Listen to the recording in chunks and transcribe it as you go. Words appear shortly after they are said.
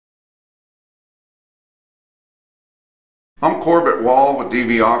I'm Corbett Wall with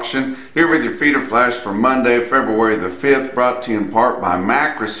DVAuction, here with your feeder flash for Monday, February the 5th, brought to you in part by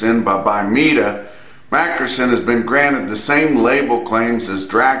Macrocin by Bimeda. Macrocin has been granted the same label claims as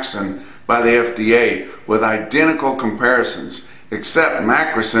Draxxin by the FDA with identical comparisons, except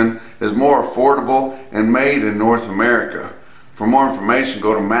Macrocin is more affordable and made in North America. For more information,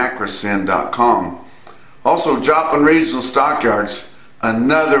 go to macrocin.com. Also, Joplin Regional Stockyards,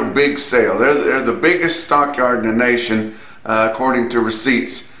 another big sale. They're the biggest stockyard in the nation, according to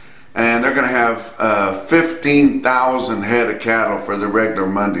receipts, and they're going to have 15,000 head of cattle for the regular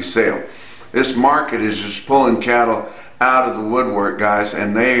Monday sale. This market is just pulling cattle out of the woodwork, guys,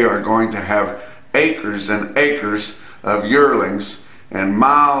 and they are going to have acres and acres of yearlings and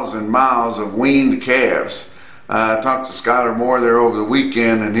miles of weaned calves. I talked to Skylar Moore there over the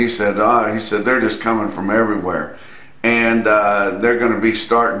weekend, and he said they're just coming from everywhere, and they're going to be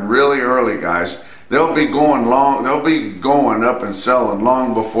starting really early, guys. They'll be going up and selling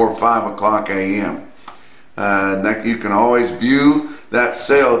long before 5 o'clock a.m. You can always view that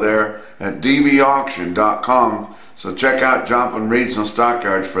sale there at DVAuction.com. So check out Joplin Regional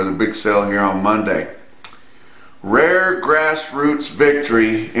Stockyards for the big sale here on Monday. Rare grassroots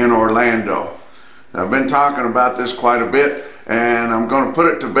victory in Orlando. Now, I've been talking about this quite a bit, and I'm going to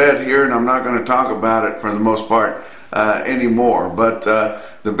put it to bed here, and I'm not going to talk about it for the most part anymore. But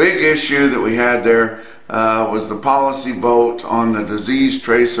the big issue that we had there was the policy vote on the disease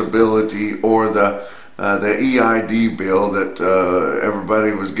traceability, or the EID bill that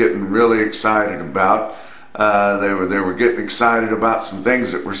everybody was getting really excited about. They were getting excited about some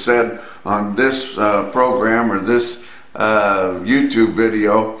things that were said on this program or this YouTube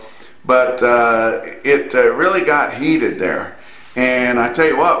video, but it really got heated there. And I tell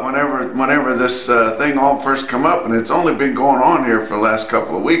you what, whenever this thing all first come up, and it's only been going on here for the last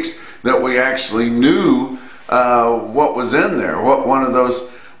couple of weeks, that we actually knew what was in there, what one of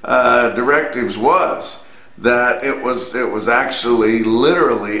those directives was. That it was actually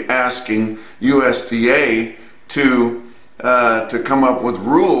literally asking USDA to come up with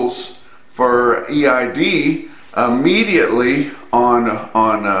rules for EID immediately on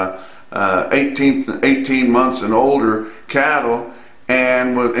 18 months and older cattle,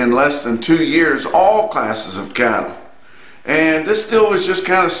 and in less than 2 years, all classes of cattle. And this still was just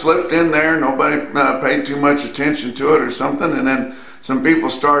kind of slipped in there. Nobody paid too much attention to it or something, and then some people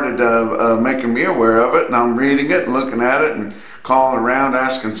started making me aware of it, and I'm reading it and looking at it and calling around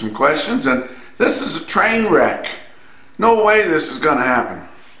asking some questions, and this is a train wreck. No way this is going to happen.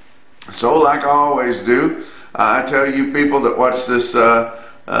 So like I always do, I tell you people that watch this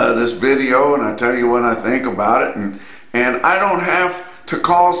this video, and I tell you what I think about it, and I don't have to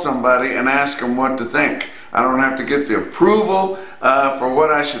call somebody and ask them what to think. I don't have to get the approval for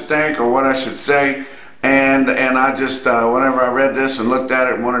what I should think or what I should say. And I just, whenever I read this and looked at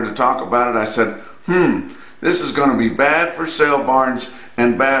it and wanted to talk about it, I said, this is going to be bad for sale barns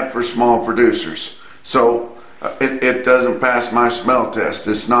and bad for small producers. So it doesn't pass my smell test.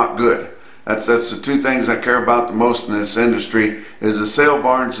 It's not good. That's the two things I care about the most in this industry, is the sale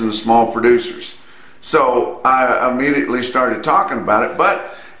barns and the small producers. So I immediately started talking about it,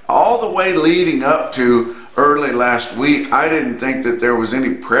 but all the way leading up to early last week, I didn't think that there was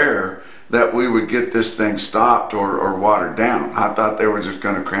any prayer that we would get this thing stopped or watered down. I thought they were just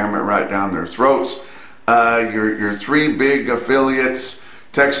going to cram it right down their throats. Your three big affiliates,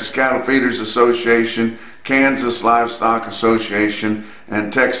 Texas Cattle Feeders Association, Kansas Livestock Association,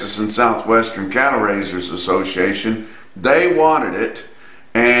 and Texas and Southwestern Cattle Raisers Association, they wanted it,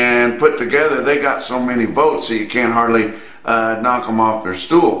 and put together they got so many votes so you can't hardly knock them off their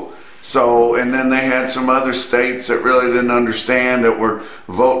stool. So, and then they had some other states that really didn't understand, that were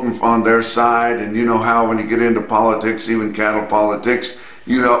voting on their side. And you know how when you get into politics, even cattle politics,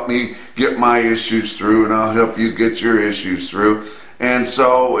 you help me get my issues through and I'll help you get your issues through. And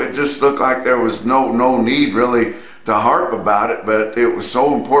so it just looked like there was no need really to harp about it, but it was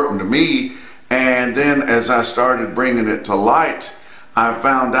so important to me. And then as I started bringing it to light, I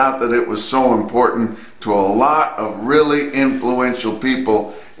found out that it was so important to a lot of really influential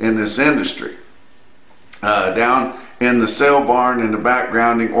people in this industry. Down in the sale barn, in the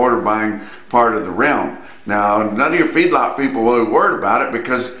backgrounding, order buying part of the realm. Now, none of your feedlot people were worried about it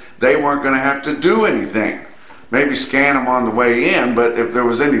because they weren't going to have to do anything. Maybe scan them on the way in, but if there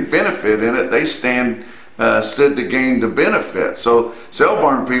was any benefit in it, they stood to gain the benefit. So sale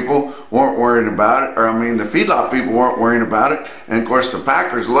barn people weren't worried about it, or I mean the feedlot people weren't worrying about it, and of course the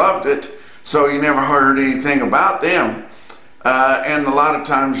packers loved it, so you never heard anything about them. And a lot of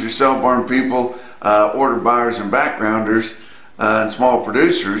times your sale barn people, order buyers and backgrounders and small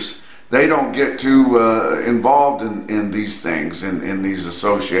producers, they don't get too involved in these things, in these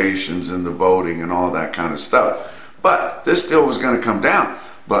associations and the voting and all that kind of stuff. But this still was going to come down.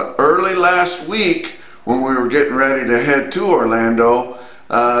 But early last week, when we were getting ready to head to Orlando,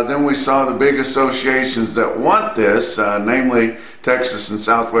 then we saw the big associations that want this, namely Texas and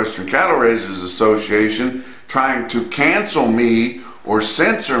Southwestern Cattle Raisers Association, trying to cancel me or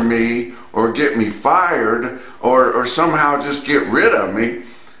censor me or get me fired or somehow just get rid of me.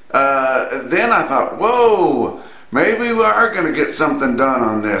 Then I thought, whoa, maybe we are going to get something done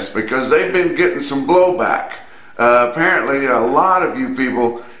on this, because they've been getting some blowback. Apparently a lot of you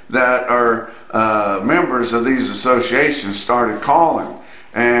people that are members of these associations started calling,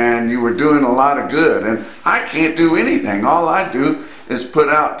 and you were doing a lot of good, and I can't do anything. All I do is put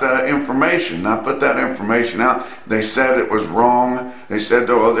out information. I put that information out. They said it was wrong. They said,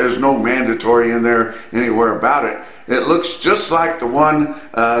 oh, there's no mandatory in there anywhere about it. It looks just like the one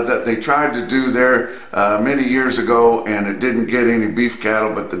that they tried to do there many years ago, and it didn't get any beef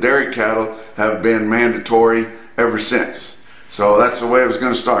cattle, but the dairy cattle have been mandatory ever since. So that's the way it was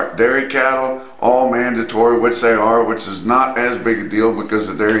going to start. Dairy cattle, all mandatory, which they are, which is not as big a deal because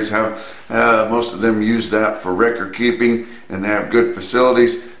the dairies have, most of them use that for record keeping, and they have good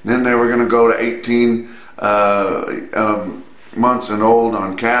facilities. Then they were going to go to 18 months and old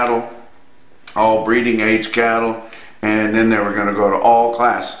on cattle, all breeding age cattle, and then they were going to go to all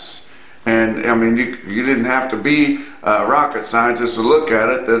classes. And I mean, you didn't have to be a rocket scientist to look at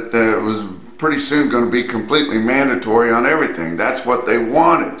it, that it was pretty soon going to be completely mandatory on everything. That's what they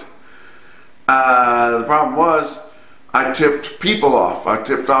wanted. The problem was, I tipped people off. I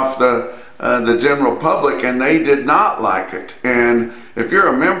tipped off the general public, and they did not like it. And if you're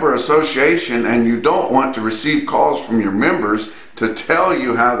a member association and you don't want to receive calls from your members to tell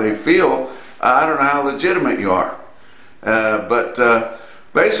you how they feel, I don't know how legitimate you are. But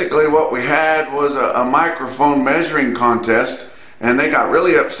basically what we had was a microphone measuring contest, and they got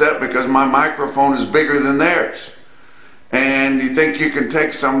really upset because my microphone is bigger than theirs. And you think you can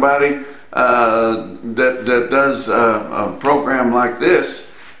take somebody that does a program like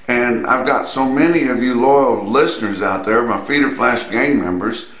this, and I've got so many of you loyal listeners out there, my Feeder Flash gang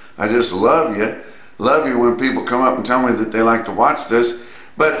members. I just love you. Love you when people come up and tell me that they like to watch this.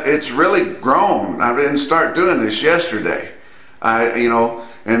 But it's really grown. I didn't start doing this yesterday.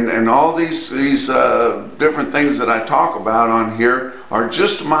 And all these different things that I talk about on here are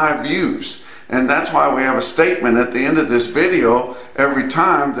just my views. And that's why we have a statement at the end of this video every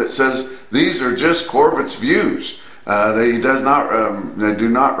time that says, these are just Corbett's views. They do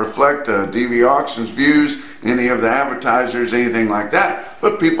not reflect DVAuction's views, any of the advertisers, anything like that.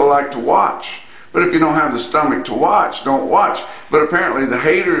 But people like to watch. But if you don't have the stomach to watch, don't watch. But apparently the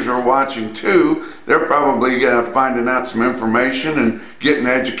haters are watching too. They're probably finding out some information and getting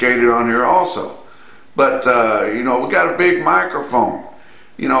educated on here also. But, we got a big microphone.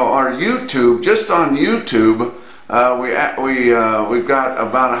 Our YouTube, just on YouTube, we've got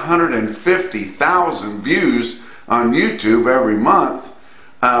about 150,000 views on YouTube every month.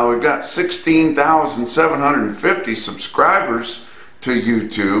 We've got 16,750 subscribers to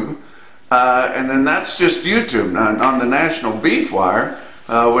YouTube. And then that's just YouTube. Now, on the NationalBeefWire,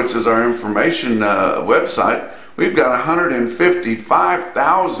 which is our information website, we've got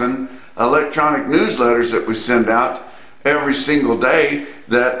 155,000 electronic newsletters that we send out every single day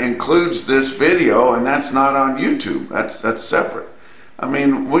that includes this video, and that's not on YouTube. That's separate. I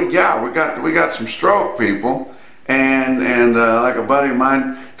mean, we got some stroke people, and like a buddy of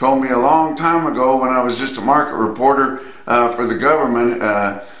mine told me a long time ago when I was just a market reporter for the government.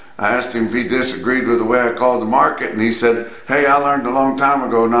 I asked him if he disagreed with the way I called the market, and he said, hey, I learned a long time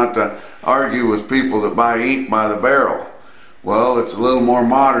ago not to argue with people that buy ink by the barrel. Well, it's a little more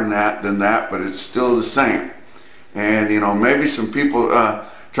modern than that, but it's still the same. And, maybe some people ought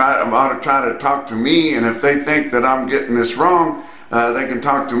to try to talk to me, and if they think that I'm getting this wrong, they can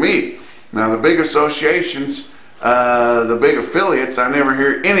talk to me. Now, the big associations, the big affiliates, I never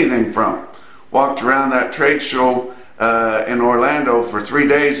hear anything from. Walked around that trade show in Orlando for 3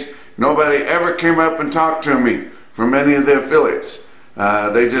 days. Nobody ever came up and talked to me from any of the affiliates.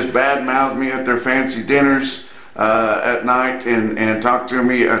 They just badmouthed me at their fancy dinners at night and talked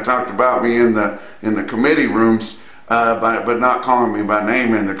about me in the committee rooms, but not calling me by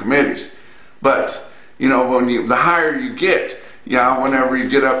name in the committees. But the higher you get, whenever you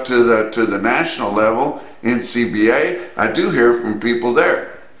get up to the national level in CBA, I do hear from people there.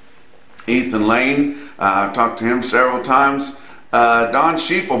 Ethan Lane, I've talked to him several times. Don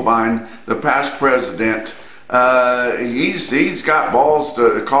Schiefelbein, the past president, he's got balls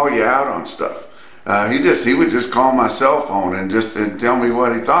to call you out on stuff. He would just call my cell phone and tell me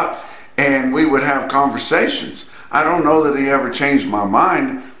what he thought. and we would have conversations. I don't know that he ever changed my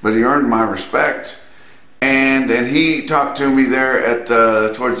mind, but he earned my respect. And he talked to me there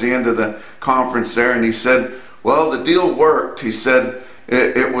at towards the end of the conference there, and he said, well, the deal worked. He said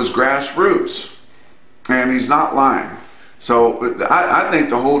it was grassroots, and he's not lying. So I think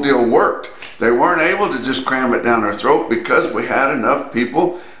the whole deal worked. They weren't able to just cram it down our throat because we had enough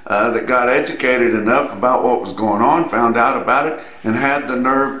people that got educated enough about what was going on, found out about it, and had the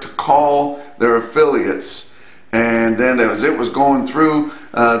nerve to call their affiliates. And then as it was going through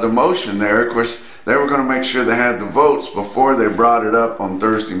the motion there, of course, they were going to make sure they had the votes before they brought it up on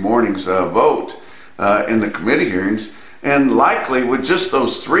Thursday morning's vote in the committee hearings. And likely with just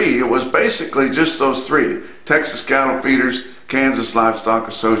those three, it was basically just those three: Texas Cattle Feeders, Kansas Livestock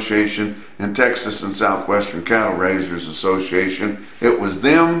Association, and Texas and Southwestern Cattle Raisers Association. It was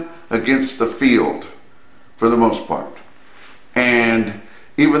them against the field for the most part. And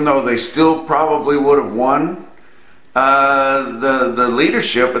even though they still probably would have won, the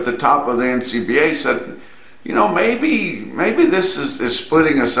leadership at the top of the NCBA said, you know, maybe this is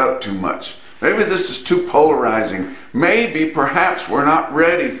splitting us up too much. Maybe this is too polarizing. Maybe, perhaps, we're not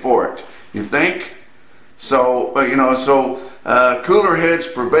ready for it. You think? So, cooler heads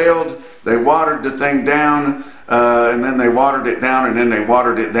prevailed. They watered the thing down, and then they watered it down, and then they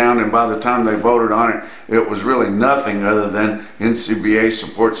watered it down, and by the time they voted on it, it was really nothing other than NCBA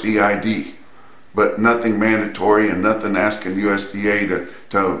supports EID, but nothing mandatory and nothing asking USDA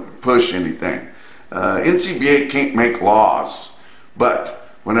to push anything. NCBA can't make laws, but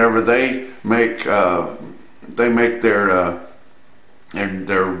whenever they make their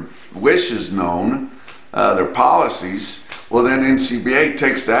wishes known, their policies, well, then NCBA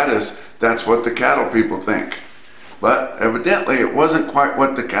takes that as that's what the cattle people think. But evidently it wasn't quite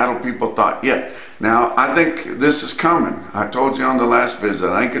what the cattle people thought yet. Now, I think this is coming. I told you on the last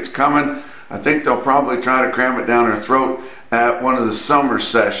visit, I think it's coming. I think they'll probably try to cram it down their throat at one of the summer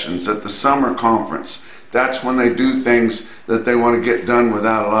sessions, at the summer conference. That's when they do things that they want to get done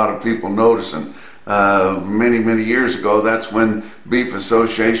without a lot of people noticing. Many years ago, that's when Beef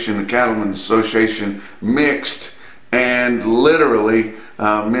Association and Cattlemen's Association mixed, and literally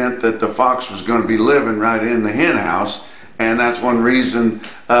meant that the fox was going to be living right in the hen house. And that's one reason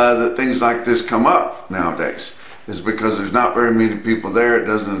that things like this come up nowadays, is because there's not very many people there. It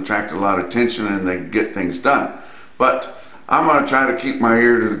doesn't attract a lot of attention, and they get things done. But I'm going to try to keep my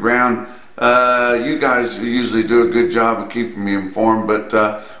ear to the ground. You guys usually do a good job of keeping me informed,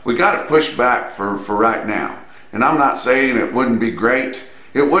 but we got to push back for right now. And I'm not saying it wouldn't be great.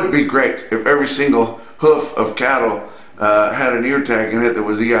 It would be great if every single hoof of cattle had an ear tag in it that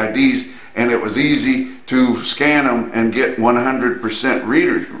was EIDs, and it was easy to scan them and get 100%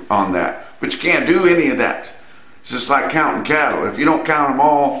 readers on that. But you can't do any of that. It's just like counting cattle. If you don't count them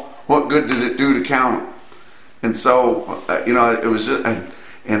all, what good did it do to count them? And so, it was just,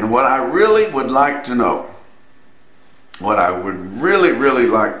 and what I really would like to know, what I would really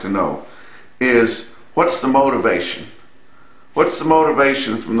like to know is, what's the motivation? What's the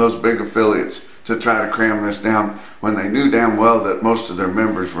motivation from those big affiliates to try to cram this down when they knew damn well that most of their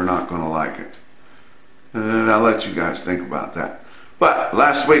members were not going to like it? And I'll let you guys think about that. But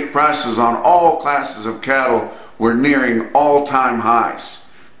last week, prices on all classes of cattle were nearing all-time highs.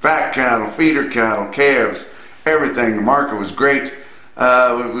 Fat cattle, feeder cattle, calves, everything. The market was great.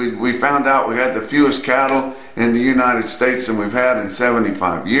 We found out we had the fewest cattle in the United States than we've had in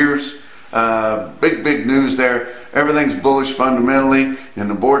 75 years. Big news there. Everything's bullish fundamentally, and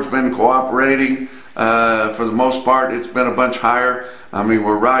the board's been cooperating. For the most part, it's been a bunch higher. I mean,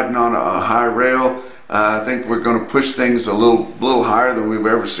 we're riding on a high rail. I think we're going to push things a little higher than we've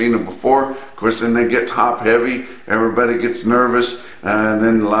ever seen them before. Of course, then they get top heavy. Everybody gets nervous, and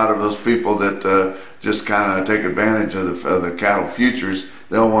then a lot of those people that just kind of take advantage of the cattle futures,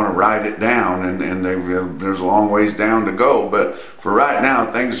 they'll want to ride it down, and there's a long ways down to go. But for right now,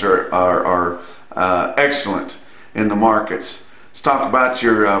 things are excellent in the markets. Let's talk about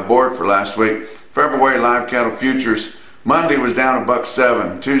your board for last week. February live cattle futures. Monday was down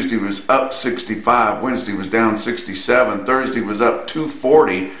 $1.07. Tuesday was up 65. Wednesday was down 67. Thursday was up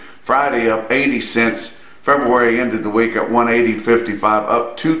 240. Friday up 80 cents. February ended the week at 180.55,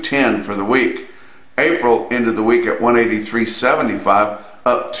 up 210 for the week. April ended the week at 183.75,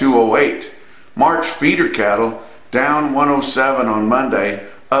 up 208. March feeder cattle down 107 on Monday,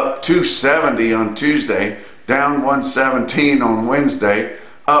 up 270 on Tuesday, down 117 on Wednesday,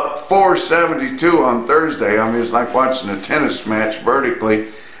 up 472 on Thursday. I mean, it's like watching a tennis match vertically.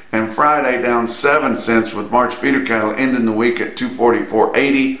 And Friday down 7 cents, with March feeder cattle ending the week at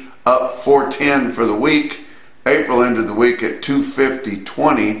 244.80, up 410 for the week. April ended the week at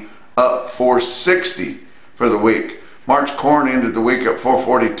 250.20, up 460 for the week. March corn ended the week at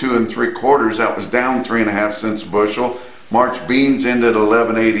 442 3/4. That was down 3.5 cents a bushel. March beans ended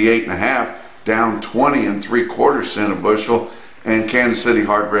 1188 1/2, down 20 3/4 cents a bushel. And Kansas City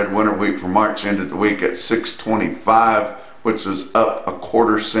hard red winter wheat for March ended the week at 625, which was up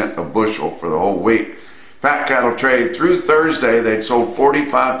 1/4 cent a bushel for the whole week. Fat cattle trade through Thursday, they'd sold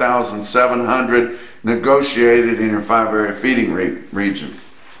 45,700 negotiated in your 5-area feeding region.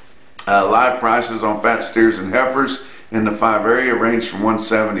 Live prices on fat steers and heifers in the 5-area ranged from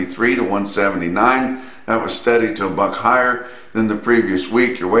 173 to 179. That was steady to $1 higher than the previous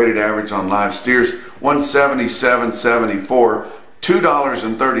week. Your weighted average on live steers, 177.74,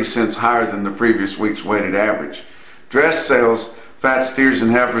 $2.30 higher than the previous week's weighted average. Dress sales, fat steers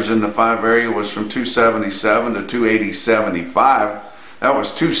and heifers in the 5-area was from 277 to 280.75. That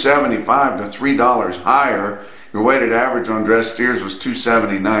was $2.75 to $3 higher. Your weighted average on dressed steers was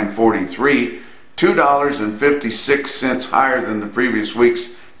 279.43, $2.56 higher than the previous week's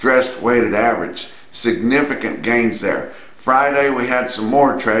dressed weighted average. Significant gains there. Friday we had some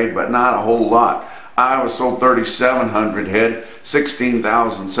more trade, but not a whole lot. Iowa sold 3,700 head,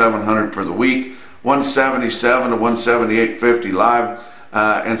 16,700 for the week, 177 to 178.50 live,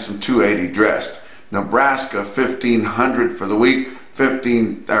 and some 280 dressed. Nebraska 1,500 for the week,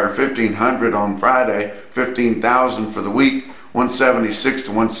 1,500 on Friday, 15,000 for the week, 176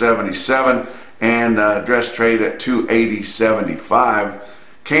 to 177, and dress trade at 280.75.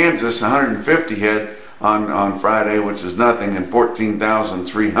 Kansas 150 head on Friday, which is nothing, and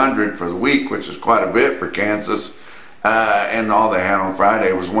 14,300 for the week, which is quite a bit for Kansas. And all they had on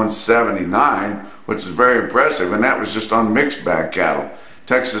Friday was 179, which is very impressive, and that was just on mixed bag cattle.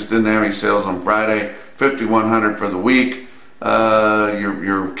 Texas didn't have any sales on Friday, 5,100 for the week.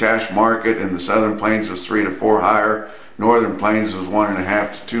 Your cash market in the Southern Plains was 3 to 4 higher. Northern Plains was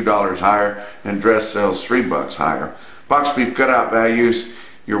 $1.50 to $2 higher, and dress sales $3 higher. Box beef cutout values.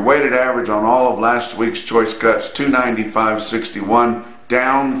 Your weighted average on all of last week's choice cuts, 295.61,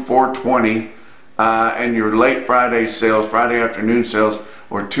 down 420, and your late Friday sales, Friday afternoon sales,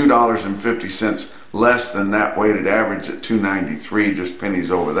 were $2.50 less than that weighted average at 293, just pennies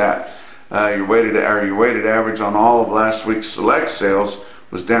over that. Your weighted average on all of last week's select sales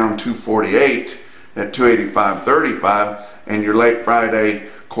was down 248 at 285.35, and your late Friday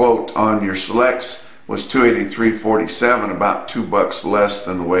quote on your selects was 283.47, about $2 less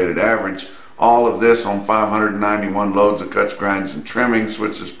than the weighted average. All of this on 591 loads of cuts, grinds, and trimmings,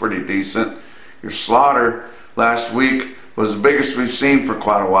 which is pretty decent. Your slaughter last week was the biggest we've seen for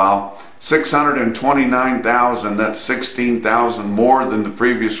quite a while. 629,000, that's 16,000 more than the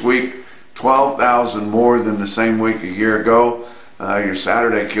previous week, 12,000 more than the same week a year ago. Your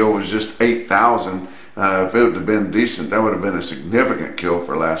Saturday kill was just 8,000. If it would have been decent, that would have been a significant kill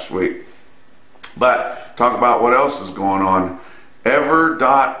for last week. But talk about what else is going on.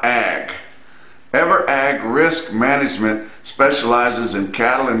 Ever.ag. EverAg Risk Management specializes in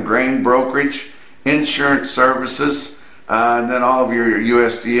cattle and grain brokerage, insurance services, and then all of your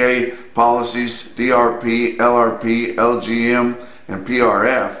USDA policies, DRP, LRP, LGM, and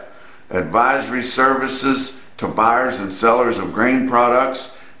PRF, advisory services to buyers and sellers of grain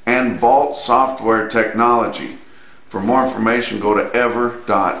products, and vault software technology. For more information, go to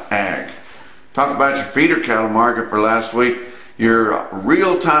ever.ag. Talk about your feeder cattle market for last week. Your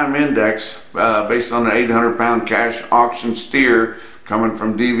real-time index, based on an 800-pound cash auction steer coming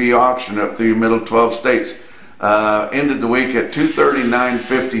from DVAuction up through your middle 12 states, ended the week at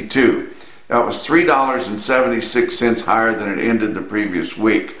 239.52. That was $3.76 higher than it ended the previous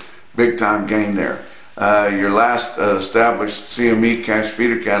week. Big time gain there. Your last established CME cash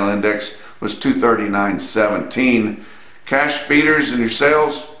feeder cattle index was 239.17. Cash feeders in your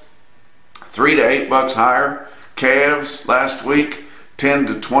sales, $3 to $8 higher. Calves last week, $10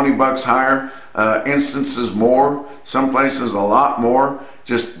 to $20 higher. Instances more, some places a lot more.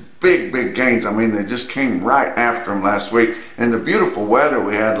 Just big gains. I mean, they just came right after them last week. And the beautiful weather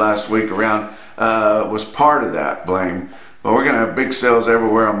we had last week around was part of that blame. But we're going to have big sales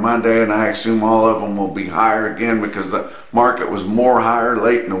everywhere on Monday, and I assume all of them will be higher again because the market was more higher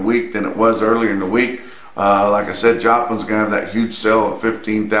late in the week than it was earlier in the week. Like I said, Joplin's going to have that huge sale of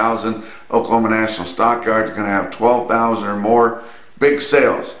 15,000. Oklahoma National Stockyard is going to have 12,000 or more. Big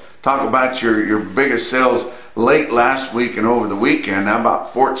sales. Talk about your biggest sales late last week and over the weekend. How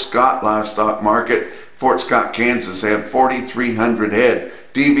about Fort Scott Livestock Market? Fort Scott, Kansas. They had 4,300 head.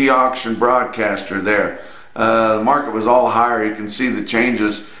 DVAuction broadcaster there. The market was all higher. You can see the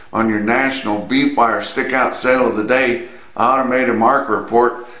changes on your NationalBeefWire stick-out sale of the day automated market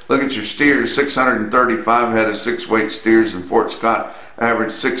report. Look at your steers, 635 head of 6-weight steers in Fort Scott.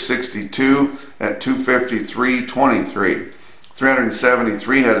 averaged 662 at 253.23.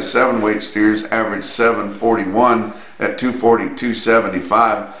 373 head of 7-weight steers averaged 741 at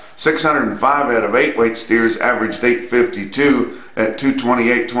 242.75. 605 head of 8-weight steers averaged 852 at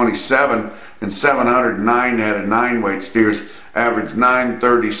 228.27, and 709 head of 9-weight steers averaged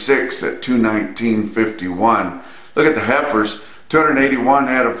 936 at 219.51. Look at the heifers. 281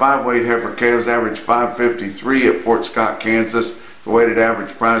 head of 5-weight heifer calves averaged 553 at Fort Scott, Kansas. The weighted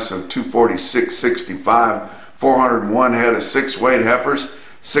average price of $246.65. 401 head of 6-weight heifers,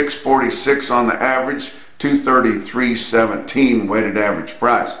 $646 on the average, $233.17 weighted average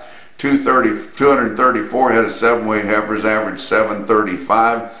price. 234 head of 7-weight heifers averaged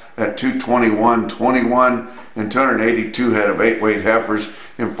 $735 at $221.21, and 282 head of 8-weight heifers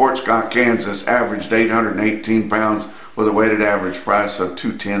in Fort Scott, Kansas averaged 818 pounds with a weighted average price of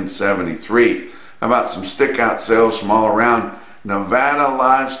 $210.73. How about some stick-out sales from all around? Nevada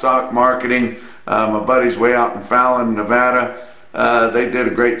livestock marketing. My buddies way out in Fallon, Nevada, they did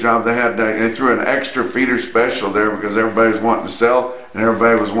a great job. They threw an extra feeder special there because everybody was wanting to sell and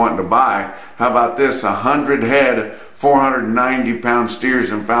everybody was wanting to buy. How about this? 100 head, 490-pound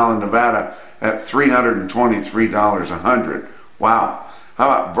steers in Fallon, Nevada at $323 a hundred. Wow. How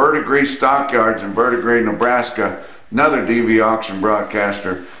about Verdigris Stockyards in Verdigris, Nebraska? Another DVAuction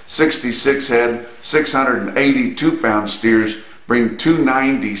broadcaster. 66 head, 682-pound steers bring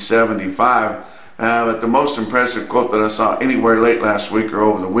 $290.75. But the most impressive quote that I saw anywhere late last week or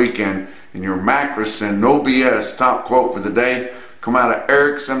over the weekend in your Macrocin, no BS, top quote for the day, come out of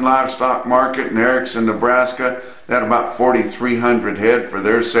Erickson Livestock Market in Erickson, Nebraska. They had about 4,300 head for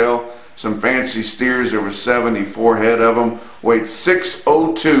their sale. Some fancy steers, there was 74 head of them, weighed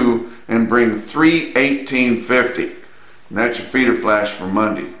 602 and bring $318.50. And that's your feeder flash for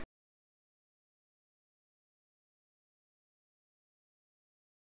Monday.